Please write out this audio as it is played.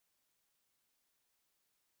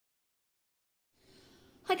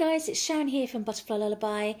Hi guys, it's Sharon here from Butterfly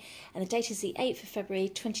Lullaby and the date is the 8th of February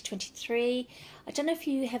 2023. I don't know if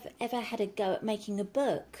you have ever had a go at making a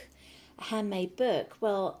book, a handmade book.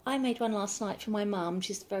 Well, I made one last night for my mum.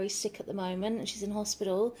 She's very sick at the moment and she's in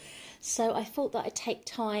hospital. So I thought that I'd take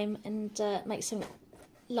time and make something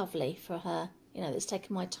lovely for her, you know, that's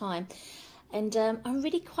taken my time. And I'm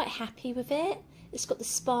really quite happy with it. It's got the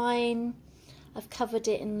spine. I've covered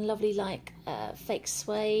it in lovely fake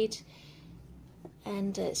suede.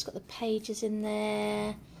 And it's got the pages in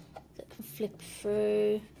there that can flip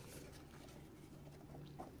through.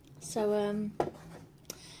 So,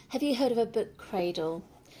 have you heard of a book cradle?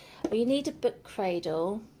 Well, you need a book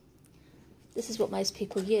cradle. This is what most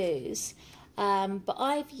people use. But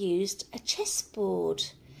I've used a chessboard,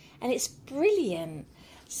 and it's brilliant.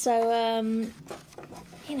 So,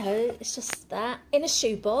 you know, it's just that in a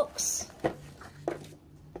shoebox.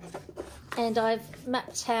 And I've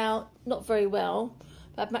mapped out, not very well,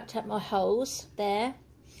 but I've mapped out my holes there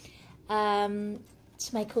to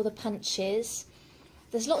make all the punches.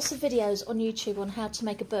 There's lots of videos on YouTube on how to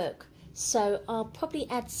make a book, so I'll probably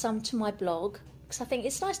add some to my blog because I think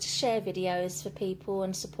it's nice to share videos for people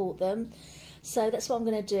and support them. So that's what I'm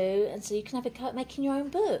going to do, and so you can have a go at making your own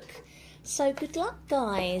book. So good luck,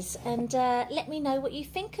 guys, and let me know what you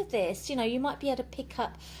think of this. You know, you might be able to pick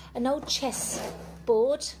up an old chess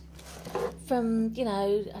board from, you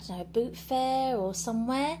know, I don't know, a boot fair or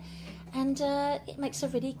somewhere, and it makes a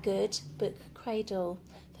really good book cradle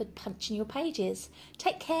for punching your pages.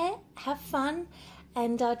 Take care, have fun,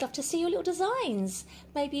 and I'd love to see your little designs.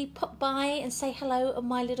 Maybe pop by and say hello on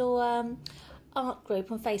my little art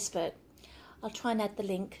group on Facebook. I'll try and add the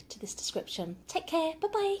link to this description. Take care,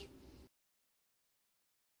 bye-bye.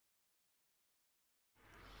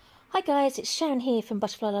 Hi guys, it's Sharon here from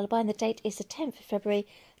Butterfly Lullaby and the date is the 10th of February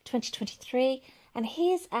 2023, and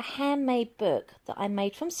here's a handmade book that I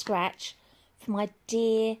made from scratch for my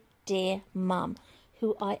dear mum,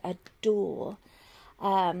 who I adore.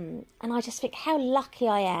 And I just think how lucky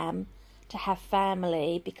I am to have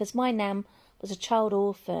family, because my nan was a child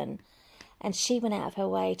orphan and she went out of her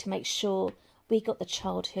way to make sure we got the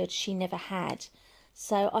childhood she never had.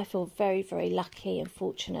 So I feel very, very lucky and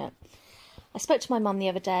fortunate. I spoke to my mum the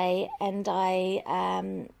other day, and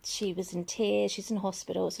she was in tears. She's in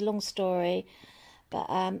hospital. It's a long story, but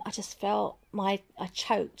I just felt I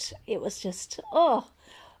choked. It was just, oh,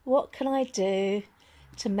 what can I do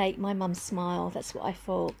to make my mum smile? That's what I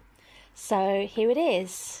thought. So here it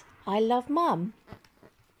is. I love Mum.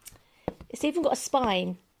 It's even got a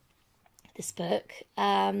spine, this book.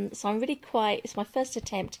 So I'm really it's my first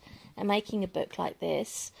attempt at making a book like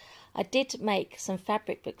this. I did make some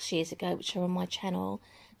fabric books years ago, which are on my channel,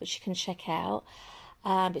 which you can check out.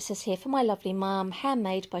 It says here, for my lovely mum,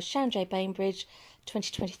 handmade by Sharon J. Bainbridge,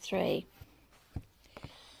 2023.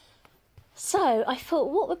 So I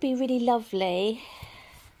thought, what would be really lovely?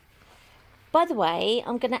 By the way,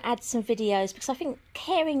 I'm going to add some videos because I think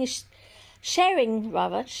sharing is caring,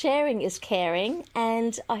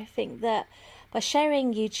 and I think that by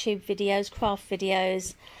sharing YouTube videos, craft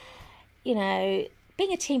videos, you know,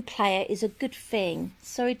 being a team player is a good thing.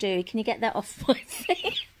 Sorry, Dewey, can you get that off my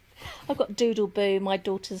thing? I've got Doodle Boo, my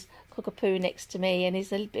daughter's cockapoo, next to me, and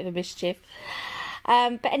he's a little bit of a mischief.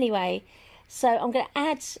 But anyway, so I'm going to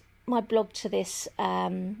add my blog to this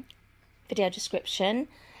video description,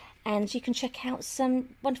 and you can check out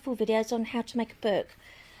some wonderful videos on how to make a book.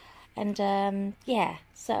 And yeah,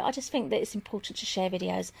 so I just think that it's important to share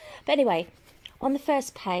videos. But anyway, on the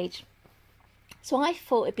first page, so I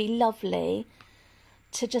thought it'd be lovely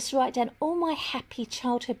to just write down all my happy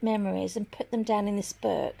childhood memories and put them down in this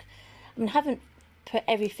book. I mean, I haven't put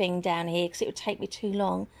everything down here because it would take me too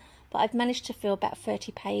long, but I've managed to fill about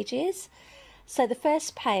 30 pages. So the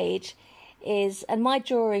first page is, and my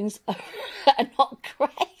drawings are not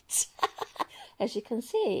great, as you can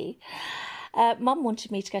see. Mum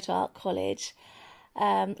wanted me to go to art college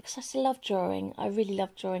because I still love drawing. I really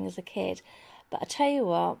loved drawing as a kid. But I tell you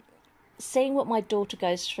what, seeing what my daughter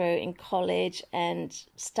goes through in college and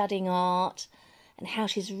studying art and how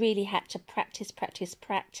she's really had to practice,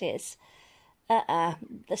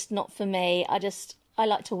 that's not for me. I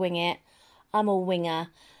like to wing it. I'm a winger.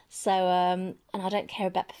 So, and I don't care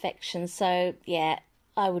about perfection. So, yeah,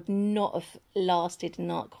 I would not have lasted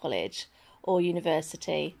in art college or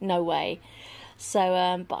university. No way.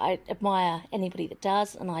 So, but I admire anybody that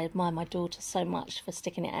does, and I admire my daughter so much for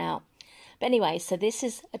sticking it out. But anyway, so this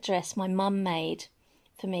is a dress my mum made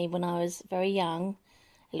for me when I was very young,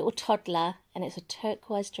 a little toddler, and it's a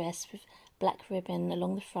turquoise dress with black ribbon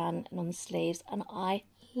along the front and on the sleeves, and I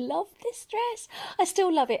love this dress. I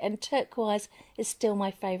still love it, and turquoise is still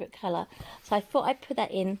my favourite colour. So I thought I'd put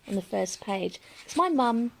that in on the first page. Because my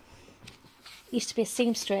mum used to be a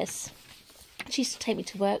seamstress. She used to take me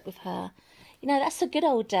to work with her. You know, that's the good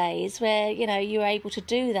old days where, you know, you were able to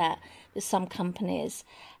do that with some companies.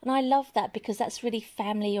 And I love that because that's really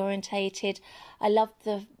family orientated. I love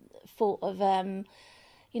the thought of,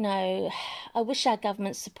 you know, I wish our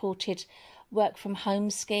government supported work from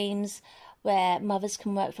home schemes where mothers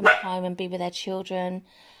can work from home and be with their children.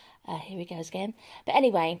 Here he goes again. But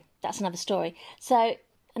anyway, that's another story. So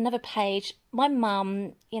another page. My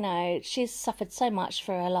mum, you know, she's suffered so much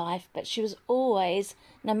for her life, but she was always,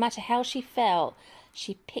 no matter how she felt,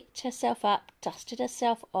 she picked herself up, dusted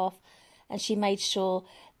herself off, and she made sure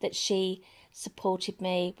that she supported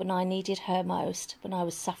me when I needed her most, when I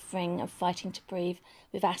was suffering and fighting to breathe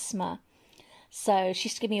with asthma. So she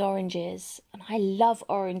used to give me oranges, and I love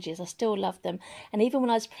oranges. I still love them. And even when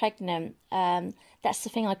I was pregnant, that's the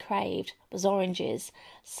thing I craved, was oranges.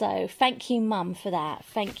 So thank you, Mum, for that.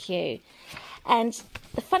 Thank you. And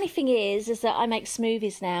the funny thing is that I make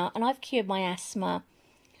smoothies now, and I've cured my asthma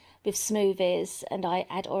with smoothies, and I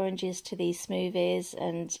add oranges to these smoothies,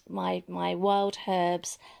 and my wild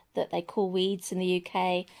herbs that they call weeds in the UK,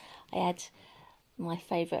 I add my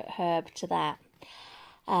favourite herb to that.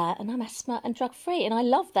 And I'm asthma and drug free, and I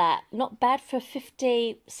love that. Not bad for a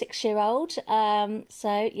 56-year-old.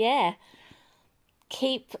 So yeah,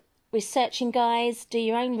 keep researching, guys. Do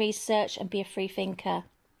your own research and be a free thinker.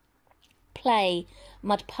 Play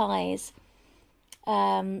mud pies.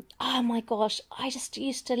 Oh my gosh, I just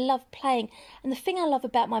used to love playing. And the thing I love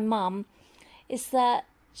about my mum is that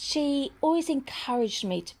she always encouraged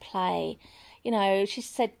me to play. You know, she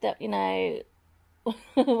said that, you know,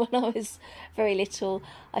 when I was very little,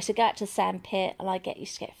 I used to go out to the sandpit, and I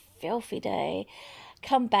used to get a filthy day,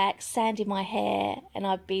 come back, sand in my hair, and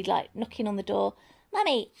I'd be like knocking on the door,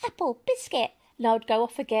 "Mummy, apple, biscuit," and I would go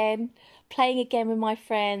off again, playing again with my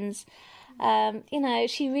friends. You know,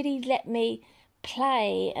 she really let me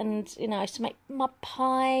play, and, you know, I used to make mud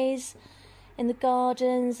pies in the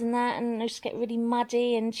gardens and that, and I used to get really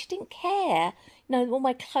muddy, and she didn't care. You know, all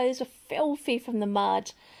my clothes were filthy from the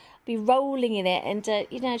mud. Be rolling in it, and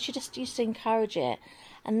you know, she just used to encourage it.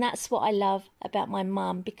 And that's what I love about my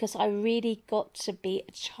mum, because I really got to be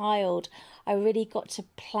a child. I really got to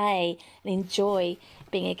play and enjoy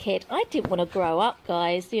being a kid. I didn't want to grow up,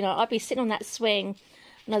 guys. You know, I'd be sitting on that swing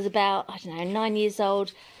when I was about, I don't know, 9 years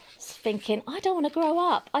old, thinking, I don't want to grow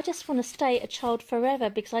up. I just want to stay a child forever,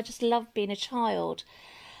 because I just love being a child.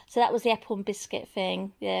 So that was the apple and biscuit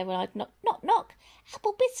thing. Yeah, when I'd knock, knock, knock.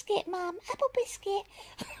 Apple biscuit, Mum, apple biscuit.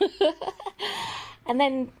 And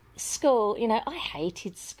then school, you know, I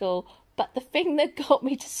hated school. But the thing that got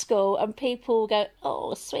me to school, and people go,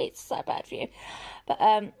 "Oh, sweets, so bad for you." But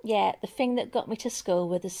yeah, the thing that got me to school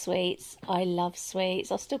were the sweets. I love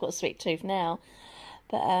sweets. I've still got a sweet tooth now.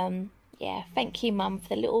 But yeah, thank you, Mum, for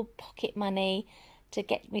the little pocket money to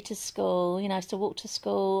get me to school. You know, I used to walk to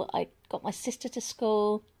school. I got my sister to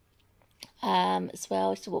school as well.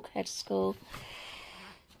 I used to walk her to school.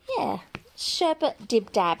 Yeah, sherbet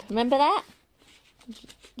dib dab. Remember that?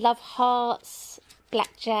 Love hearts,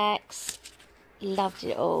 blackjacks. Loved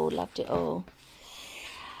it all. Loved it all.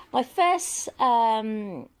 My first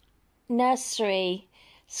nursery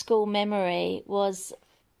school memory was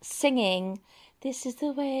singing, "This is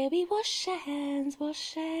the way we wash our hands,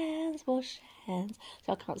 wash hands, wash hands."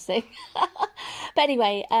 So I can't sing. But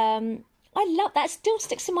anyway, I love that. Still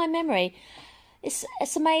sticks in my memory. It's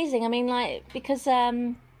amazing. I mean, like, because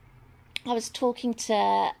I was talking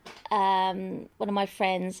to one of my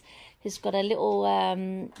friends who's got a little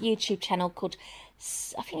YouTube channel called,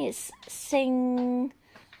 I think it's Sing.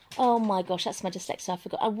 Oh my gosh, that's my dyslexia. I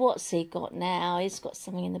forgot. What's he got now? He's got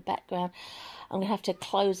something in the background. I'm going to have to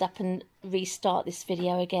close up and restart this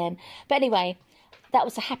video again. But anyway, that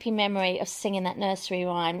was a happy memory of singing that nursery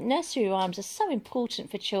rhyme. Nursery rhymes are so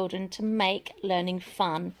important for children to make learning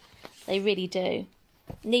fun. They really do.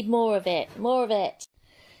 Need more of it. More of it.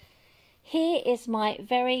 Here is my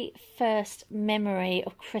very first memory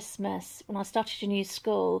of Christmas when I started a new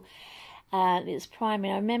school. It was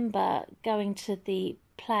primary. I remember going to the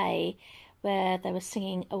play where they were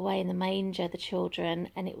singing Away in the Manger, the children,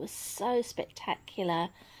 and it was so spectacular.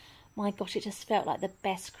 My gosh, it just felt like the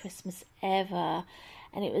best Christmas ever.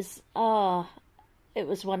 And it was, oh, it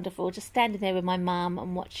was wonderful. Just standing there with my mum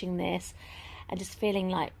and watching this and just feeling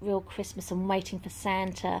like real Christmas and waiting for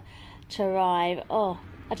Santa to arrive. Oh,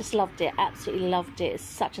 I just loved it, absolutely loved it. It's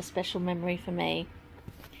such a special memory for me.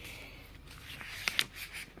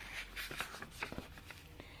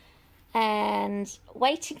 and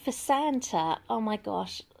waiting for Santa. Oh my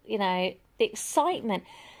gosh, you know, the excitement.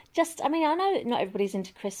 Just, I mean, I know not everybody's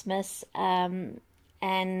into Christmas, and,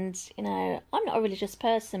 you know, I'm not a religious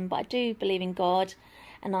person, but I do believe in God,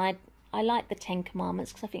 and I like the Ten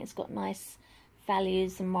Commandments because I think it's got nice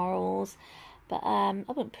values and morals, but I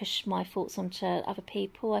wouldn't push my thoughts onto other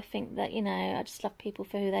people. I think that, you know, I just love people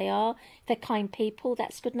for who they are. If they're kind people,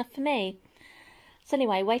 that's good enough for me. So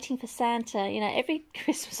anyway, waiting for Santa, you know, every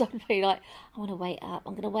Christmas I'd be like, I want to wait up,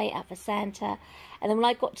 I'm going to wait up for Santa. And then when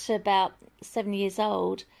I got to about 7 years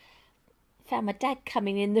old, I found my dad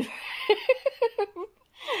coming in the room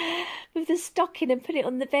with the stocking and put it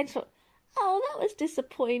on the bench. Oh, that was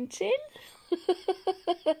disappointing.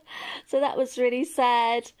 So that was really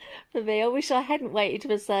sad for me. I wish I hadn't waited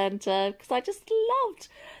for Santa, because I just loved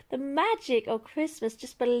the magic of Christmas,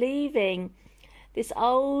 just believing this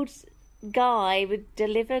old guy would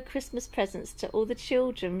deliver Christmas presents to all the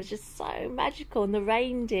children. It was just so magical. And the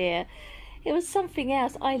reindeer, it was something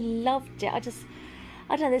else. I loved it. I don't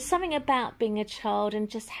know, there's something about being a child and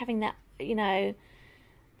just having that, you know,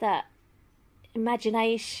 that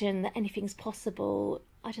imagination that anything's possible.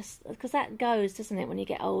 Because that goes, doesn't it, when you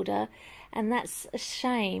get older? And that's a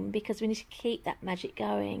shame, because we need to keep that magic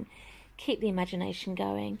going, keep the imagination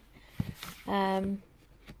going.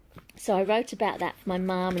 So I wrote about that for my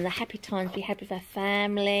mum and the happy times we had with her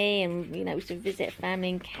family, and, you know, we used to visit a family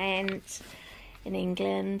in Kent, in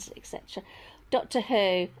England, etc. Doctor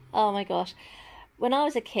Who, oh my gosh. When I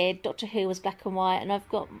was a kid, Doctor Who was black and white, and I've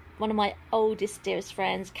got one of my oldest, dearest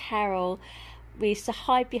friends, Carol. We used to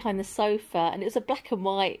hide behind the sofa, and it was a black and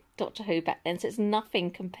white Doctor Who back then, so it's nothing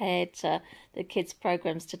compared to the kids'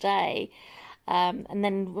 programmes today. And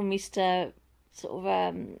then when we used to sort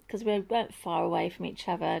of, because we weren't far away from each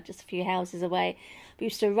other, just a few houses away, we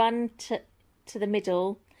used to run to the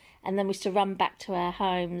middle, and then we used to run back to our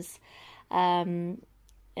homes.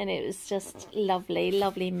 And it was just lovely,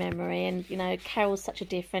 lovely memory. And, you know, Carol's such a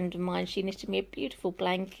dear friend of mine. She knitted me a beautiful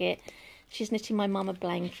blanket. She's knitting my mum a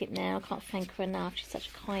blanket now. I can't thank her enough. She's such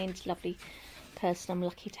a kind, lovely person. I'm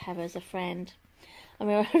lucky to have her as a friend. I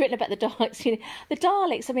mean, I've written about the Daleks. You know, the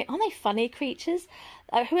Daleks, I mean, aren't they funny creatures?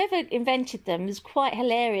 Whoever invented them is quite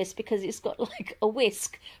hilarious, because it's got like a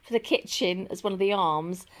whisk for the kitchen as one of the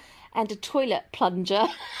arms and a toilet plunger.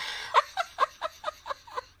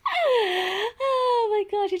 Oh my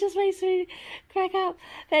gosh, it just makes me crack up.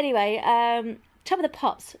 But anyway, Top of the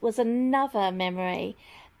Pops was another memory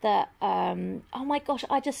that, oh my gosh,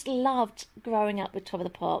 I just loved growing up with Top of the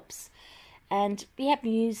Pops. And we had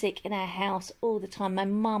music in our house all the time. My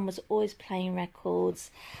mum was always playing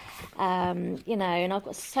records, you know, and I've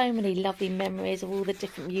got so many lovely memories of all the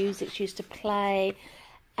different music she used to play.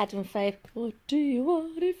 Adam Faith, what do you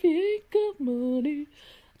want if you ain't got money?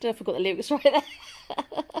 I don't know if I got the lyrics right there.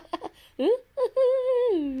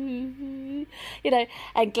 You know,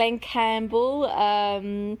 and Glenn Campbell,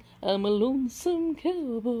 I'm a lonesome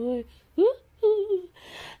cowboy.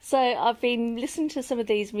 So I've been listening to some of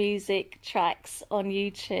these music tracks on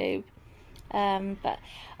YouTube, but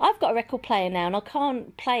I've got a record player now, and I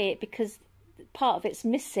can't play it because part of it's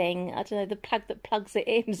missing. I don't know, the plug that plugs it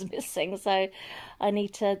in is missing, so I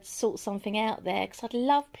need to sort something out there, because I'd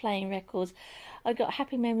love playing records. I've got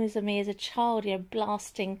happy memories of me as a child, you know,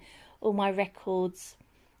 blasting all my records,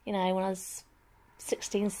 you know, when I was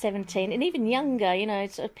 16, 17, and even younger, you know,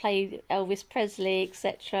 sort of play Elvis Presley,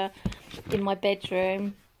 etc. in my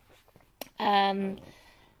bedroom.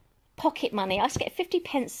 Pocket money. I used to get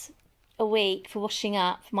 50p a week for washing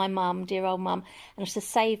up for my mum, dear old mum, and I used to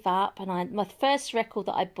save up. And my first record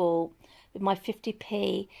that I bought with my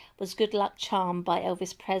 50p was Good Luck Charm by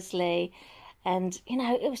Elvis Presley. And, you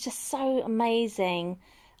know, it was just so amazing.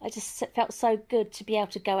 I just felt so good to be able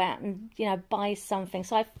to go out and, you know, buy something.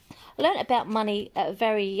 So I learned about money at a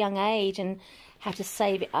very young age and how to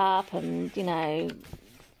save it up, and, you know,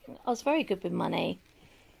 I was very good with money.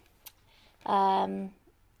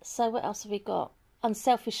 So what else have we got?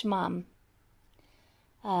 Unselfish mum.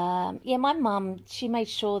 Yeah, my mum, she made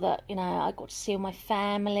sure that, you know, I got to see all my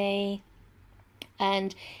family.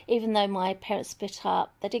 And even though my parents split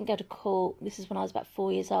up, they didn't go to court. This is when I was about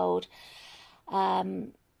 4 years old.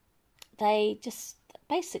 They just,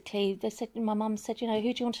 basically, they said, my mum said, you know,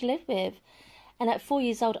 who do you want to live with? And at 4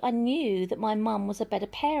 years old, I knew that my mum was a better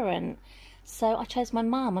parent. So I chose my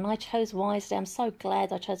mum, and I chose wisely. I'm so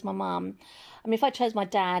glad I chose my mum. I mean, if I chose my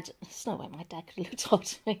dad, there's no way my dad could have looked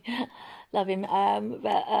after me. Love him.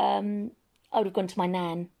 But I would have gone to my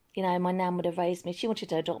nan. You know, my nan would have raised me. She wanted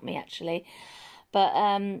to adopt me, actually. But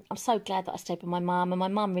I'm so glad that I stayed with my mum. And my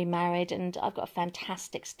mum remarried, and I've got a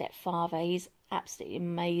fantastic stepfather. He's absolutely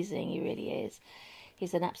amazing. He really is.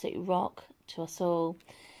 he's an absolute rock to us all.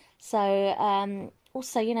 So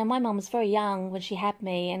also, you know, my mum was very young when she had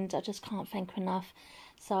me, and I just can't thank her enough.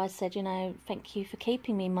 So I said, you know, thank you for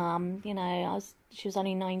keeping me, Mum. You know, she was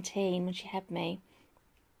only 19 when she had me,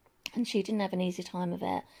 and she didn't have an easy time of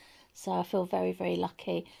it. So I feel very, very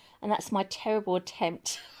lucky. And that's my terrible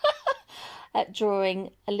attempt at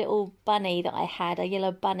drawing a little bunny that I had, a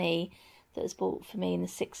yellow bunny that was bought for me in the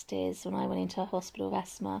 60s when I went into a hospital of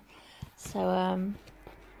asthma. So,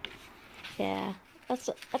 yeah,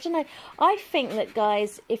 I don't know. I think that,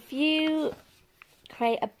 guys, if you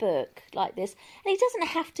create a book like this, and it doesn't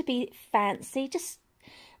have to be fancy, just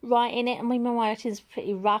write in it. I mean, my writing is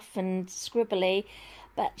pretty rough and scribbly,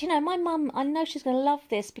 but you know, my mum, I know she's going to love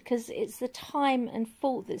this because it's the time and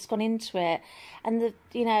thought that's gone into it, and the,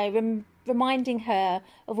 you know, reminding her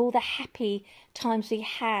of all the happy times we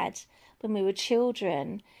had when we were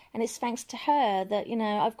children. And it's thanks to her that, you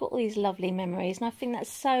know, I've got all these lovely memories, and I think that's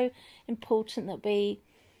so important that we,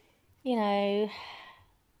 you know,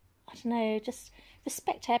 I don't know, just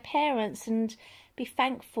respect our parents and be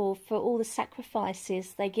thankful for all the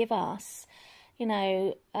sacrifices they give us. You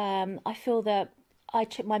know, I feel that I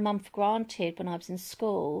took my mum for granted when I was in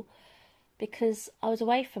school because I was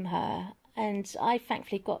away from her, and I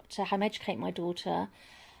thankfully got to home educate my daughter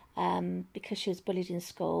because she was bullied in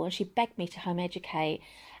school, and she begged me to home educate.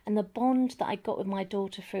 And the bond that I got with my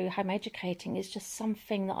daughter through home educating is just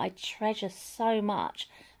something that I treasure so much.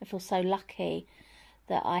 I feel so lucky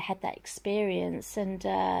that I had that experience, and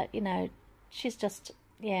you know, she's just,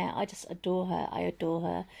 yeah, I just adore her. I adore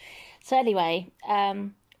her. So anyway,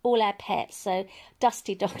 all our pets. So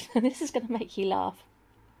Dusty Dog, this is going to make you laugh.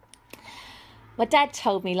 My dad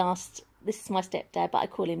told me this is my stepdad, but I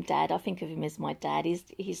call him Dad. I think of him as my dad.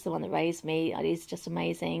 He's the one that raised me. He's just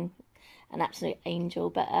amazing, an absolute angel.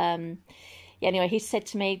 But yeah, anyway, he said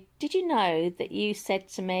to me, did you know that you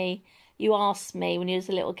asked me when you was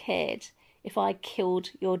a little kid if I killed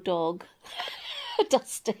your dog,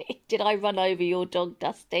 Dusty? Did I run over your dog,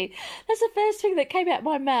 Dusty? That's the first thing that came out of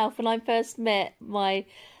my mouth when I first met my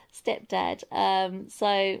stepdad.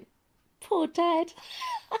 So, poor Dad.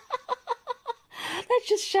 That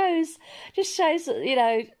just shows, you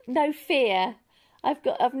know, no fear.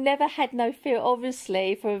 I've never had no fear,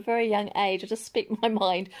 obviously, from a very young age. I just speak my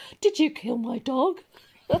mind. Did you kill my dog?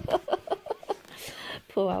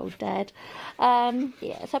 Poor old Dad.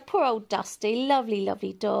 Yeah, so poor old Dusty, lovely,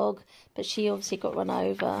 lovely dog, but she obviously got run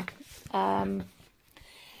over.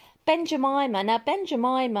 Ben-Jemima. Now,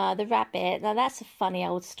 Ben-Jemima, the rabbit, now that's a funny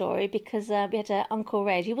old story because we had an Uncle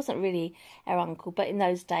Reg. He wasn't really our uncle, but in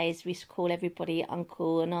those days we used to call everybody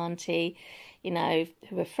uncle and auntie, you know,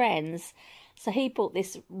 who were friends. So he brought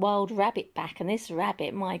this wild rabbit back, and this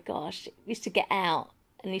rabbit, my gosh, used to get out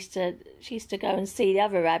and she used to go and see the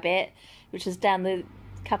other rabbit, which was down the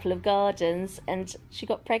couple of gardens, and she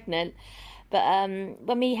got pregnant. But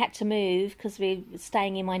when we had to move, because we were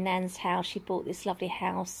staying in my nan's house, she bought this lovely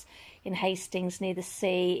house in Hastings near the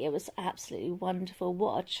sea. It was absolutely wonderful.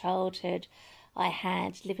 What a childhood I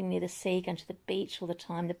had, living near the sea, going to the beach all the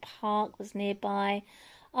time. The park was nearby.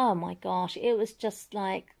 Oh my gosh, it was just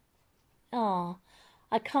like, oh,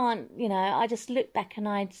 I can't, you know, I just look back and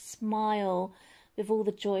I'd smile with all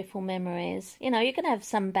the joyful memories. You know, you're going to have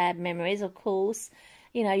some bad memories, of course.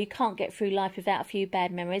 You know, you can't get through life without a few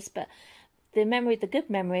bad memories, but the good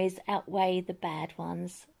memories outweigh the bad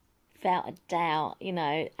ones, without a doubt, you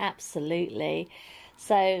know, absolutely.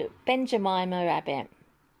 So, Ben-Jemima rabbit.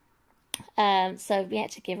 So we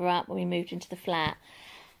had to give her up when we moved into the flat.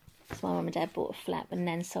 So my mum and dad bought a flat when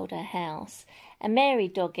Nan sold her house. And Mary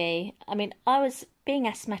doggy, I mean, being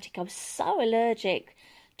asthmatic, I was so allergic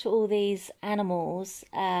to all these animals,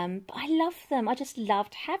 but I loved them. I just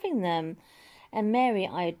loved having them. And Mary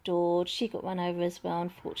I adored. She got run over as well,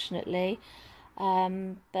 unfortunately.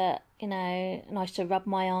 But, you know, and I used to rub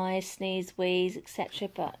my eyes, sneeze, wheeze, etc.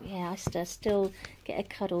 But, yeah, I used to still get a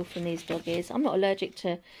cuddle from these doggies. I'm not allergic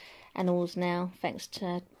to animals now, thanks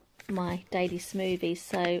to my daily smoothies.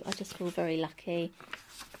 So I just feel very lucky.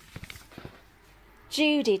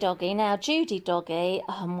 Judy doggy. Now, Judy doggy,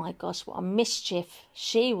 oh, my gosh, what a mischief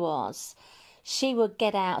she was. She would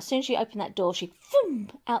get out. As soon as you open that door, she'd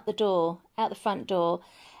boom, out the front door.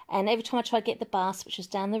 And every time I tried to get the bus, which was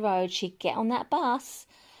down the road, she'd get on that bus.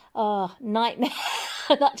 Oh, nightmare.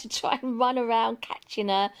 I'd like to try and run around catching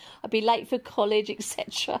her. I'd be late for college,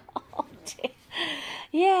 etc. Oh, dear.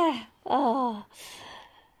 Yeah. Oh.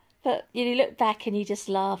 But you look back and you just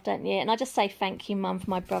laugh, don't you? And I just say thank you, Mum,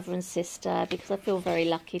 for my brother and sister, because I feel very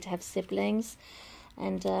lucky to have siblings.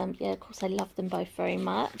 And, yeah, of course, I love them both very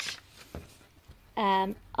much.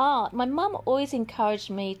 Art. My mum always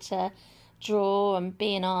encouraged me to draw and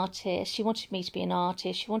be an artist. She wanted me to be an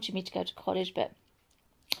artist. She wanted me to go to college, but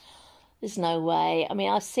there's no way. I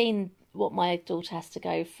mean, I've seen what my daughter has to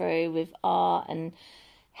go through with art and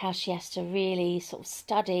how she has to really sort of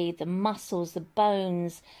study the muscles, the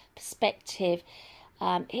bones, perspective.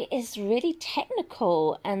 It is really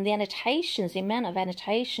technical, and the annotations, the amount of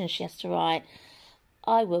annotations she has to write,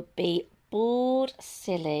 I would be bored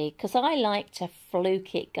silly, because I like to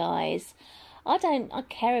fluke it, guys. I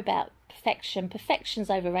care about perfection. Perfection's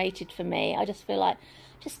overrated for me. I just feel like,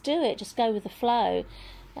 just do it, just go with the flow.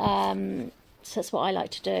 So that's what I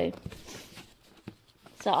like to do.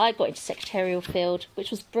 So I got into secretarial field,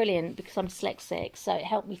 which was brilliant because I'm dyslexic, so it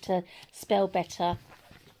helped me to spell better.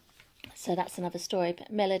 So that's another story.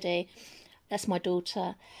 But Melody, that's my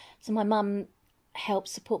daughter. So my mum helped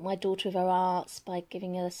support my daughter with her arts by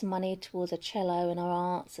giving her some money towards a cello and her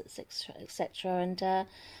arts, etc. And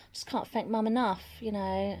just can't thank mum enough, you know,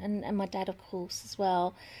 and my dad, of course, as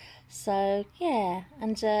well. So yeah,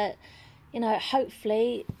 and you know,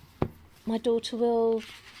 hopefully my daughter will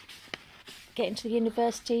get into the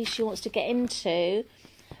university she wants to get into,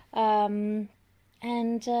 and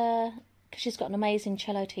because she's got an amazing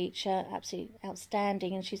cello teacher, absolutely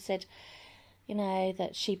outstanding, and she said, you know,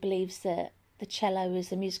 that she believes that the cello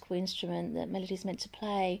is a musical instrument that Melody's meant to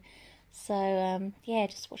play. So yeah,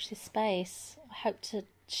 just watch this space. I hope to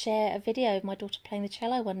share a video of my daughter playing the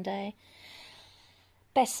cello one day.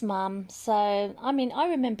 Best mum. So I mean, I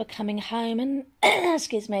remember coming home and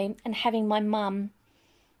excuse me, and having my mum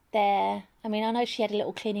there. I mean, I know she had a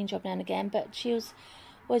little cleaning job now and again, but she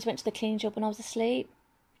always went to the cleaning job when I was asleep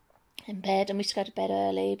in bed, and we used to go to bed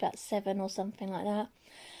early, about 7 or something like that.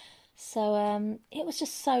 So it was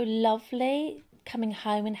just so lovely coming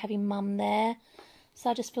home and having mum there. So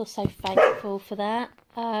I just feel so thankful for that.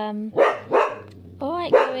 All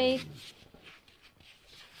right, Chloe.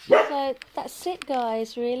 So that's it,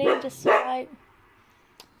 guys, really. Just like,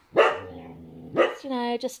 you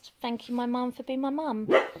know, just thanking my mum for being my mum.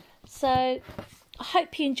 So I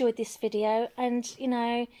hope you enjoyed this video, and you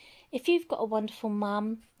know, if you've got a wonderful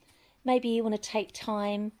mum, maybe you want to take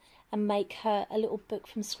time and make her a little book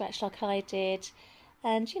from scratch like I did.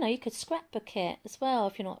 And you know, you could scrapbook it as well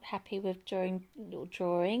if you're not happy with drawing little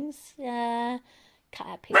drawings. Cut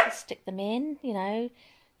out pieces, stick them in, you know,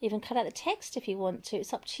 even cut out the text if you want to.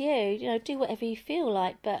 It's up to you. You know, do whatever you feel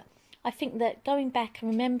like. But I think that going back and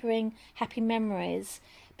remembering happy memories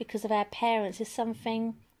because of our parents is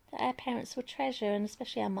something that our parents will treasure, and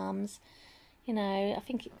especially our mums. You know, I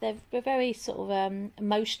think we're very sort of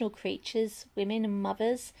emotional creatures, women and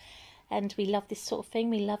mothers, and we love this sort of thing.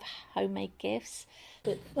 We love homemade gifts.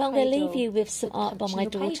 Well, I'm going to leave you with some art by my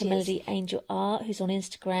daughter, Melody Angel Art, who's on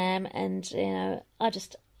Instagram, and you know, I'm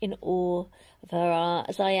just in awe of her art,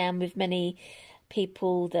 as I am with many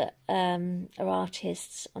people that are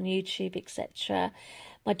artists on YouTube, etc.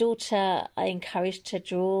 My daughter, I encouraged to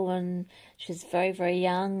draw when she was very, very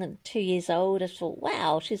young, and 2 years old. I thought,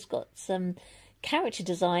 wow, she's got some character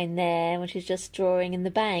design there when she's just drawing in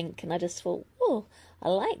the bank, and I just thought, oh, I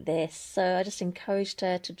like this. So I just encouraged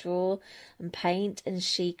her to draw and paint, and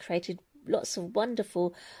she created lots of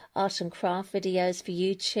wonderful art and craft videos for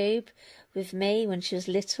YouTube with me when she was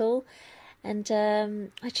little. And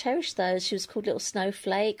I cherish those. She was called Little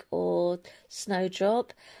Snowflake or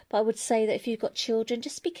Snowdrop. But I would say that if you've got children,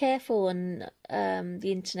 just be careful on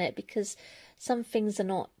the internet, because some things are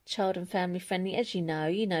not child and family friendly, as you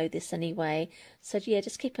know this anyway. So yeah,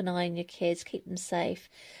 just keep an eye on your kids, keep them safe.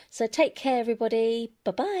 So take care, everybody.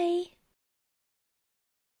 Bye-bye.